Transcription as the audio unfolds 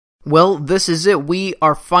Well, this is it. We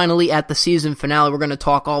are finally at the season finale. We're going to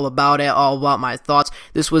talk all about it, all about my thoughts.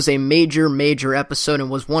 This was a major episode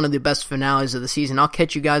and was one of the best finales of the season. I'll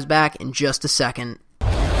catch you guys back in just a second.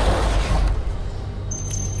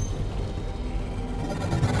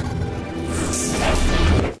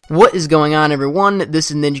 What is going on, everyone?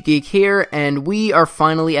 This is Ninja Geek here, and we are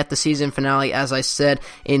finally at the season finale, as I said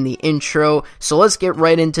in the intro. So let's get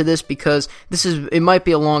right into this, because it might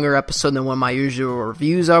be a longer episode than what my usual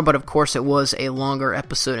reviews are, but of course it was a longer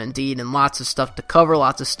episode indeed, and lots of stuff to cover,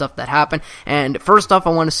 lots of stuff that happened. And first off, I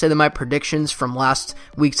want to say that my predictions from last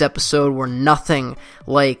week's episode were nothing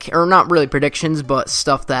like, or not really predictions, but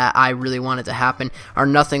stuff that I really wanted to happen are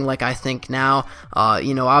nothing like I think now.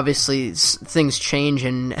 Obviously things change,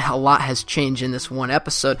 and a lot has changed in this one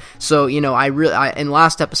episode. So, in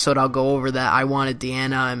last episode, I'll go over that I wanted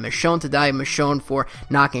Deanna and Michonne to die. Michonne for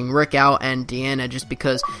knocking Rick out, and Deanna just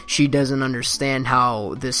because she doesn't understand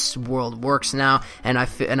how this world works now, and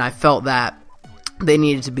I felt that they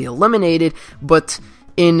needed to be eliminated. But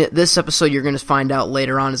in this episode, you're going to find out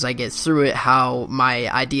later on as I get through it how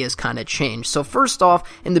my ideas kind of change. So first off,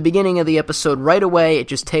 in the beginning of the episode, right away, it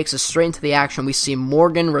just takes us straight into the action. We see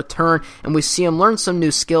Morgan return, and we see him learn some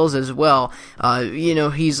new skills as well.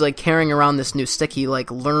 He's like carrying around this new stick. He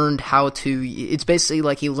learned how to, it's basically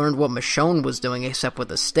like he learned what Michonne was doing, except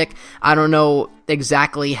with a stick. I don't know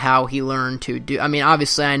exactly how he learned to do,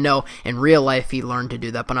 obviously I know in real life he learned to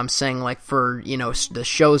do that, but I'm saying for, the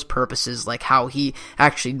show's purposes, how he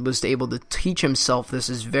actually was able to teach himself this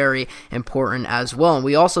is very important as well. And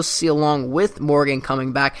we also see, along with Morgan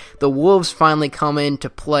coming back, the wolves finally come into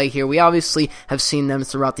play here. We obviously have seen them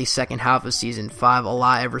throughout the second half of season 5 a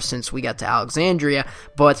lot ever since we got to Alexandria,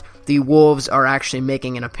 but the wolves are actually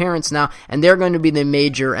making an appearance now, and they're going to be the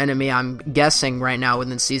major enemy, I'm guessing, right now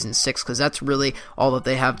within season 6, because that's really all that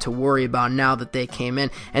they have to worry about now that they came in.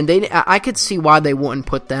 And I could see why they wouldn't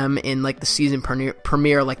put them in the season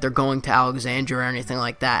premiere, like they're going to Alexandria or anything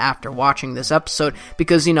like that after watching this episode,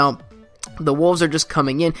 because the wolves are just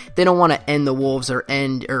coming in. They don't want to end the wolves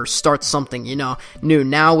or start something new.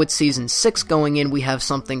 Now with season 6 going in, we have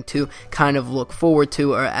something to kind of look forward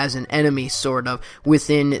to, or as an enemy sort of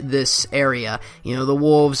within this area. The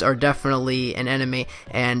wolves are definitely an enemy,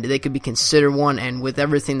 and they could be considered one. And with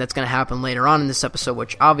everything that's going to happen later on in this episode,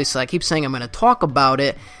 which obviously I keep saying I'm going to talk about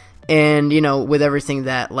it, and, with everything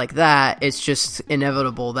that, it's just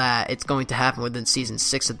inevitable that it's going to happen within Season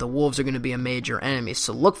 6, that the wolves are going to be a major enemy.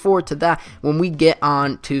 So look forward to that when we get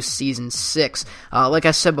on to Season 6. Like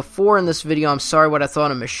I said before in this video, I'm sorry what I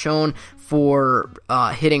thought of Michonne for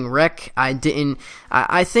hitting Rick. I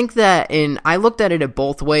think that I looked at it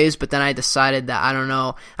both ways, but then I decided that, I don't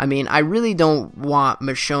know, I really don't want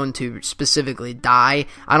Michonne to specifically die.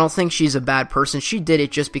 I don't think she's a bad person. She did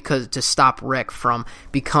it just because to stop Rick from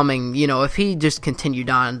becoming, if he just continued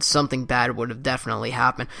on, something bad would have definitely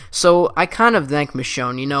happened. So I kind of thank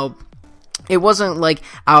Michonne, it wasn't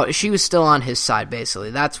she was still on his side,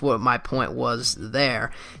 basically. That's what my point was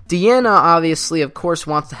there. Deanna, obviously, of course,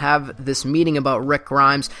 wants to have this meeting about Rick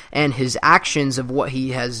Grimes and his actions of what he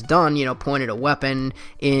has done, pointed a weapon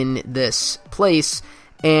in this place.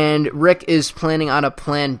 And Rick is planning on a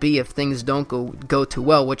plan B if things don't go too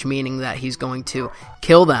well, which meaning that he's going to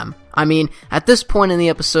kill them. At this point in the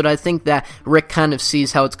episode, I think that Rick kind of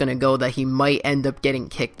sees how it's going to go, that he might end up getting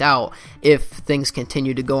kicked out if things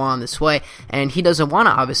continue to go on this way, and he doesn't want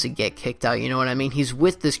to obviously get kicked out, you know what I mean? He's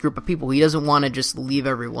with this group of people. He doesn't want to just leave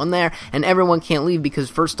everyone there, and everyone can't leave because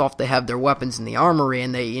first off, they have their weapons in the armory,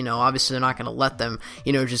 and they, obviously they're not going to let them,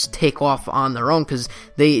 just take off on their own, because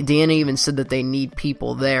Deanna even said that they need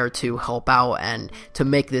people there to help out and to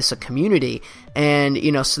make this a community. And,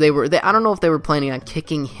 so I don't know if they were planning on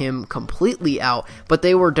kicking him completely out, but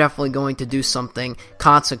they were definitely going to do something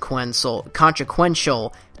consequential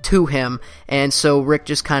to him, and so Rick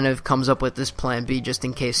just kind of comes up with this plan B just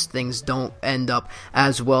in case things don't end up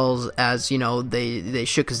as well as, they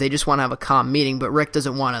should, because they just want to have a calm meeting, but Rick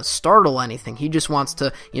doesn't want to startle anything. He just wants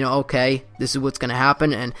to, okay, this is what's going to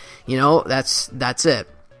happen, and, that's it.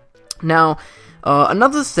 Now,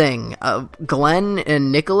 another thing, Glenn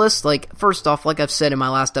and Nicholas, first off, like I've said in my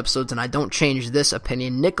last episodes, and I don't change this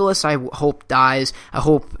opinion, Nicholas, I hope died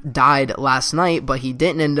last night, but he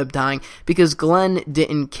didn't end up dying because Glenn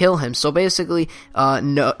didn't kill him. So basically,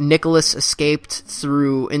 Nicholas escaped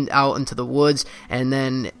out into the woods, and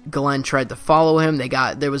then Glenn tried to follow him.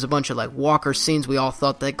 There was a bunch of walker scenes. We all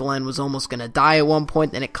thought that Glenn was almost gonna die at one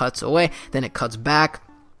point, then it cuts away, then it cuts back.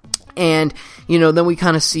 And, you know, then we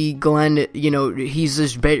kind of see Glenn, you know, he's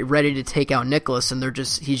just ready to take out Nicholas, and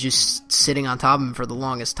he's just sitting on top of him for the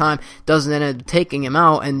longest time, doesn't end up taking him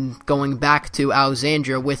out and going back to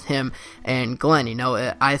Alexandria with him and Glenn. You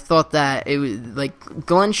know, I thought that it was, like,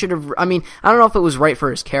 Glenn should have, I mean, I don't know if it was right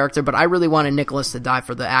for his character, but I really wanted Nicholas to die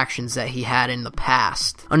for the actions that he had in the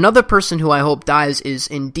past. Another person who I hope dies is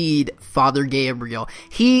indeed Father Gabriel.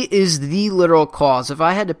 He is the literal cause. If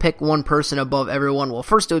I had to pick one person above everyone, well,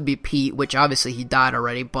 first it would be Pete, which obviously he died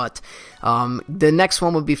already, but the next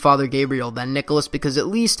one would be Father Gabriel, then Nicholas, because at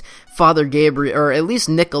least Father Gabriel, or at least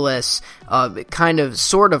Nicholas, kind of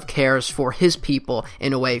sort of cares for his people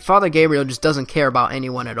in a way. Father Gabriel just doesn't care about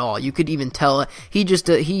anyone at all. You could even tell it. He just,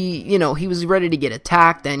 you know, he was ready to get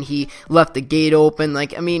attacked, and he left the gate open.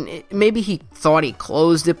 Like, I mean, maybe he thought he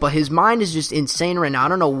closed it, but his mind is just insane right now. I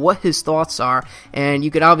don't know what his thoughts are, and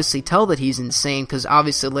you could obviously tell that he's insane, because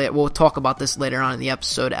obviously we'll talk about this later on in the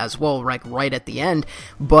episode as well, right at the end,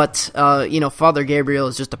 but, you know, Father Gabriel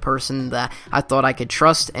is just a person that I thought I could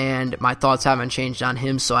trust, and my thoughts haven't changed on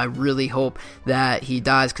him, so I really hope that he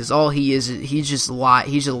dies, because all he is, he's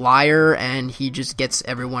a liar, and he just gets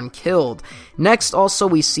everyone killed. Next, also,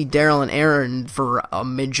 we see Daryl and Aaron for a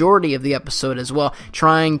majority of the episode as well,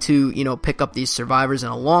 trying to, you know, pick up these survivors,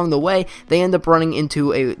 and along the way, they end up running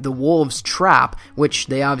into the wolves' trap, which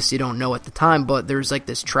they obviously don't know at the time, but there's, like,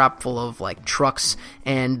 this trap full of, like, trucks,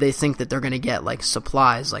 and they think that they're gonna get, like,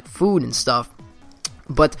 supplies, like food and stuff.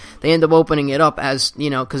 But they end up opening it up, as, you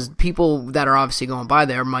know, because people that are obviously going by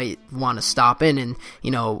there might want to stop in and,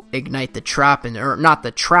 you know, ignite the trap, or not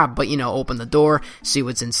the trap, but, you know, open the door, see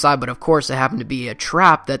what's inside. But of course, it happened to be a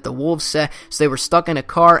trap that the wolves set, so they were stuck in a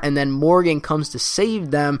car, and then Morgan comes to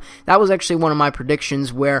save them. That was actually one of my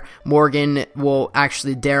predictions, where Morgan will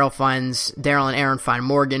actually, Daryl and Aaron find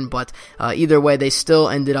Morgan, but either way, they still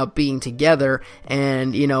ended up being together.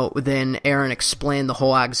 And, you know, then Aaron explained the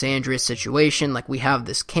whole Alexandria situation, like, we have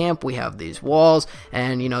this camp, we have these walls,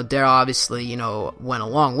 and, you know, Daryl obviously, you know, went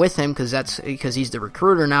along with him because he's the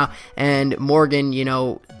recruiter now, and Morgan, you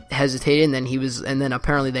know, hesitated, and then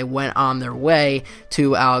apparently they went on their way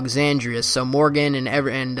to Alexandria. So Morgan and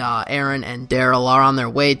Aaron and Daryl are on their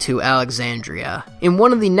way to Alexandria. In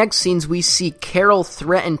one of the next scenes, we see Carol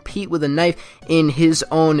threaten Pete with a knife in his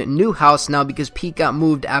own new house now, because Pete got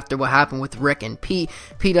moved after what happened with Rick and Pete.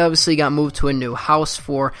 Pete obviously got moved to a new house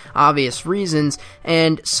for obvious reasons,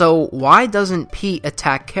 and so why doesn't Pete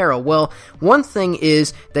attack Carol? Well, one thing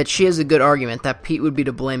is that she has a good argument that Pete would be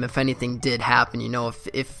to blame if anything did happen. You know,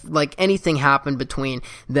 if like anything happened between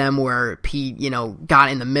them where Pete, you know, got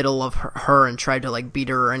in the middle of her and tried to like beat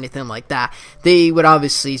her or anything like that, they would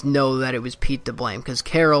obviously know that it was Pete to blame, because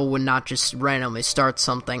Carol would not just randomly start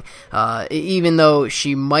something, even though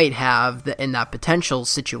she might have in that potential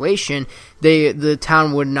situation. The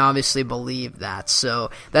town wouldn't obviously believe that. So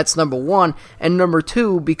that's number one. And number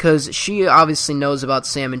two, because she obviously knows about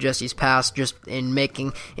Sam and Jesse's past just in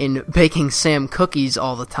baking Sam cookies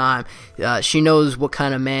all the time. She knows what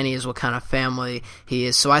kind of man he is, what kind of family he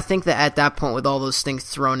is. So I think that at that point, with all those things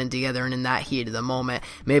thrown in together and in that heat of the moment,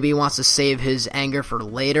 maybe he wants to save his anger for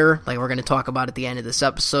later, like we're going to talk about at the end of this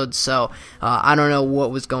episode. So I don't know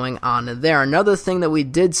what was going on there. Another thing that we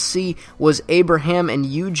did see was Abraham and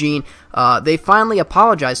Eugene. They finally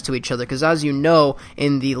apologized to each other, because as you know,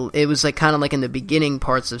 it was like kind of like in the beginning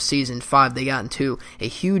parts of season 5, they got into a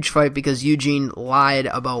huge fight because Eugene lied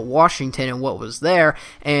about Washington and what was there,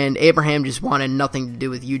 and Abraham just wanted nothing to do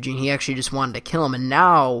with Eugene. He actually just wanted to kill him, and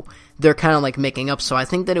now they're kind of like making up. So I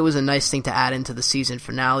think that it was a nice thing to add into the season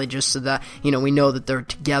finale, just so that, you know, we know that they're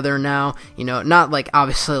together now, you know, not like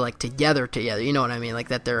obviously like together, you know what I mean, like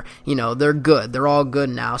that they're, you know, they're good, they're all good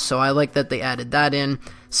now. So I like that they added that in.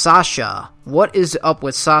 Sasha, what is up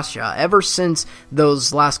with Sasha? Ever since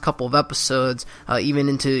those last couple of episodes, even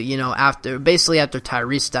into, you know, after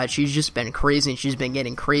Tyrese died, she's just been crazy, and she's been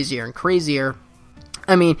getting crazier and crazier.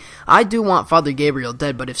 I mean, I do want Father Gabriel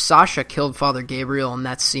dead, but if Sasha killed Father Gabriel in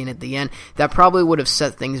that scene at the end, that probably would have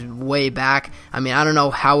set things way back. I mean, I don't know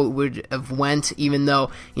how it would have went, even though,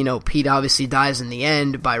 you know, Pete obviously dies in the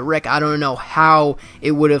end by Rick. I don't know how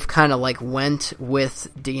it would have kind of like went with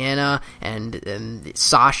Deanna and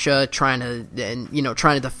Sasha trying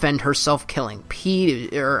to defend herself killing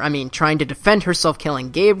Pete, or I mean, trying to defend herself killing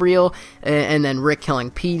Gabriel, and then Rick killing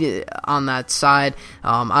Pete on that side.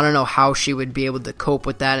 I don't know how she would be able to cope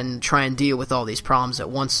with that and try and deal with all these problems at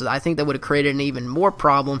once. So I think that would have created an even more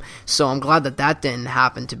problem. So I'm glad that didn't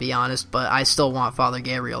happen, to be honest. But I still want Father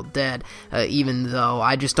Gabriel dead, even though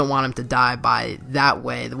I just don't want him to die by that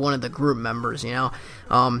way, one of the group members, you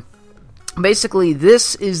know. basically,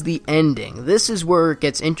 this is the ending. This is where it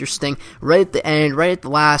gets interesting. Right at the end, right at the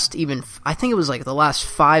last, I think it was like the last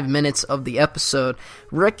 5 minutes of the episode,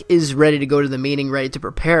 Rick is ready to go to the meeting, ready to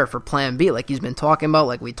prepare for Plan B, like he's been talking about,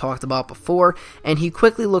 like we talked about before, and he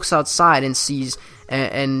quickly looks outside and sees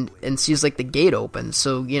and sees like the gate open.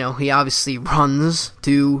 So, he obviously runs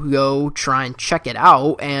to go try and check it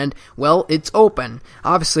out, and, well, it's open.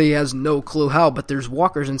 Obviously, he has no clue how, but there's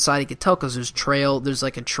walkers inside. He could tell because there's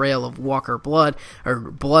like a trail of walker blood, or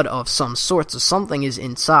blood of some sort, so something is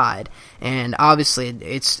inside. And obviously,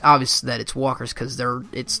 it's obvious that it's walkers because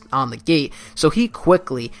it's on the gate. So he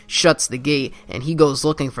quickly shuts the gate, and he goes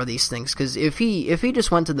looking for these things, because if he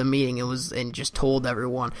just went to the meeting and just told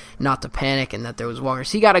everyone not to panic and that there was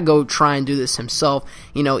walkers, he got to go try and do this himself.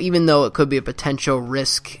 Even though it could be a potential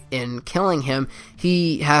risk in killing him,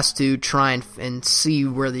 he has to try and see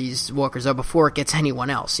where these walkers are before it gets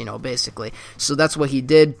anyone else, basically. So that's what he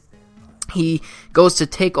did. He goes to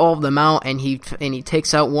take all of them out, and he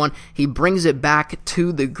takes out one. He brings it back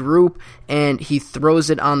to the group, and he throws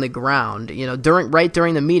it on the ground.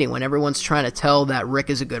 During the meeting, when everyone's trying to tell that Rick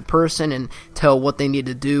is a good person and tell what they need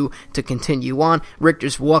to do to continue on, Rick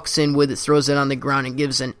just walks in with it, throws it on the ground, and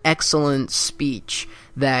gives an excellent speech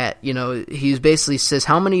that, he basically says,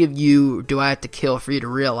 how many of you do I have to kill for you to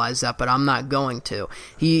realize that, but I'm not going to.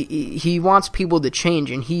 He wants people to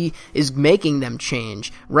change, and he is making them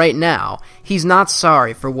change right now. He's not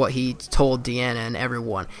sorry for what he told Deanna and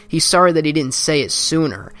everyone. He's sorry that he didn't say it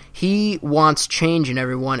sooner. He wants change in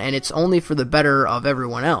everyone, and it's only for the better of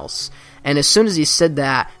everyone else. And as soon as he said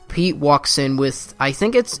that, Pete walks in with, I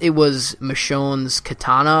think it was Michonne's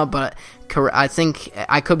katana, but I think,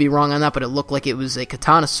 I could be wrong on that, but it looked like it was a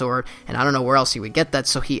katana sword, and I don't know where else he would get that,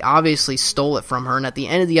 so he obviously stole it from her, and at the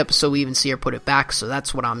end of the episode, we even see her put it back, so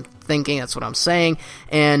that's what I'm thinking, that's what I'm saying,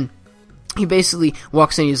 and he basically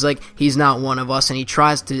walks in, he's like, he's not one of us, and he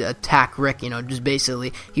tries to attack Rick, just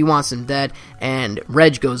basically, he wants him dead, and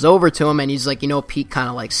Reg goes over to him, and he's like, Pete, kind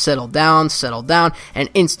of like, settle down, and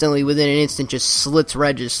instantly, within an instant, just slits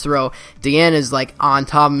Reg's throat. Deanna's like, on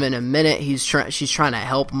top of him in a minute, she's trying to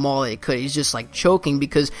help him all they could, he's just like, choking,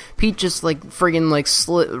 because Pete just like, friggin' like,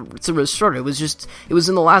 slit through his throat. It was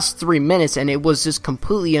in the last 3 minutes, and it was just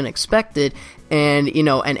completely unexpected, and,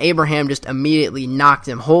 and Abraham just immediately knocked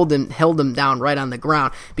him, held him down right on the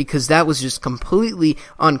ground, because that was just completely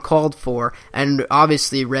uncalled for, and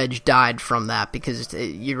obviously Reg died from that, because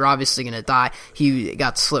you're obviously going to die. He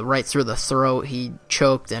got slit right through the throat, he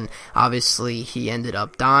choked, and obviously he ended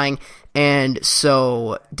up dying. And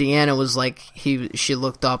so Deanna was like, she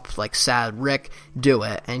looked up like, sad Rick, do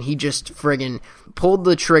it, and he just friggin' pulled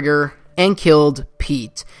the trigger and killed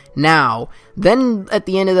Pete. Now, then at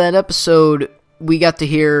the end of that episode, we got to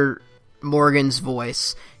hear Morgan's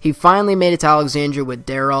voice. He finally made it to Alexandria with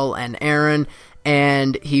Daryl and Aaron,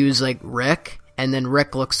 and he was like, Rick? And then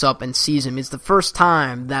Rick looks up and sees him. It's the first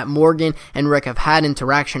time that Morgan and Rick have had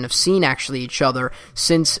interaction, have seen actually each other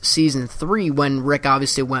since season 3, when Rick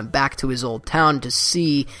obviously went back to his old town to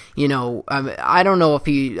see, I don't know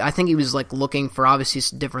if I think he was like looking for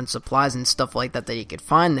obviously different supplies and stuff like that he could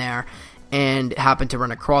find there, and happened to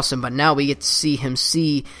run across him, but now we get to see him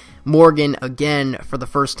see Morgan again for the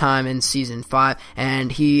first time in season 5,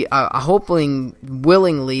 and he hoping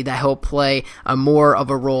willingly that he'll play more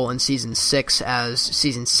of a role in season 6 as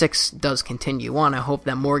season 6 does continue on. I hope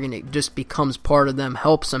that Morgan just becomes part of them,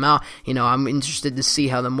 helps them out. I'm interested to see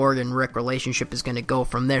how the Morgan-Rick relationship is going to go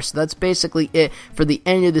from there. So that's basically it for the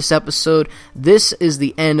end of this episode. This is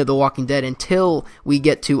the end of The Walking Dead until we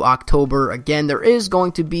get to October. Again, there is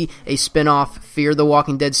going to be a spin-off Fear the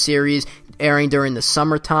Walking Dead series airing during the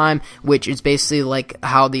summertime, which is basically like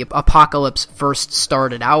how the apocalypse first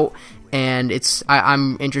started out, and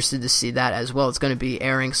I'm interested to see that as well. It's going to be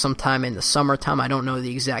airing sometime in the summertime. I don't know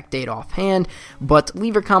the exact date offhand, but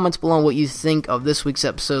leave your comments below on what you think of this week's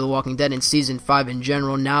episode of The Walking Dead and Season 5 in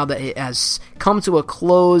general, now that it has come to a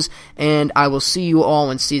close, and I will see you all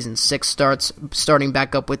when Season 6 starts, starting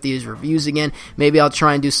back up with these reviews again. Maybe I'll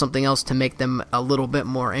try and do something else to make them a little bit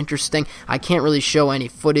more interesting. I can't really show any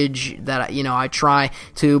footage that, I try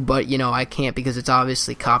to, but, I can't because it's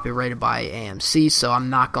obviously copyrighted by AMC, so I'm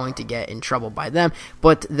not going to get in trouble by them.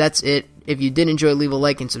 But that's it. If you did enjoy, leave a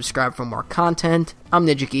like and subscribe for more content. I'm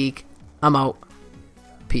Ninja Geek. I'm out.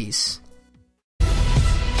 Peace.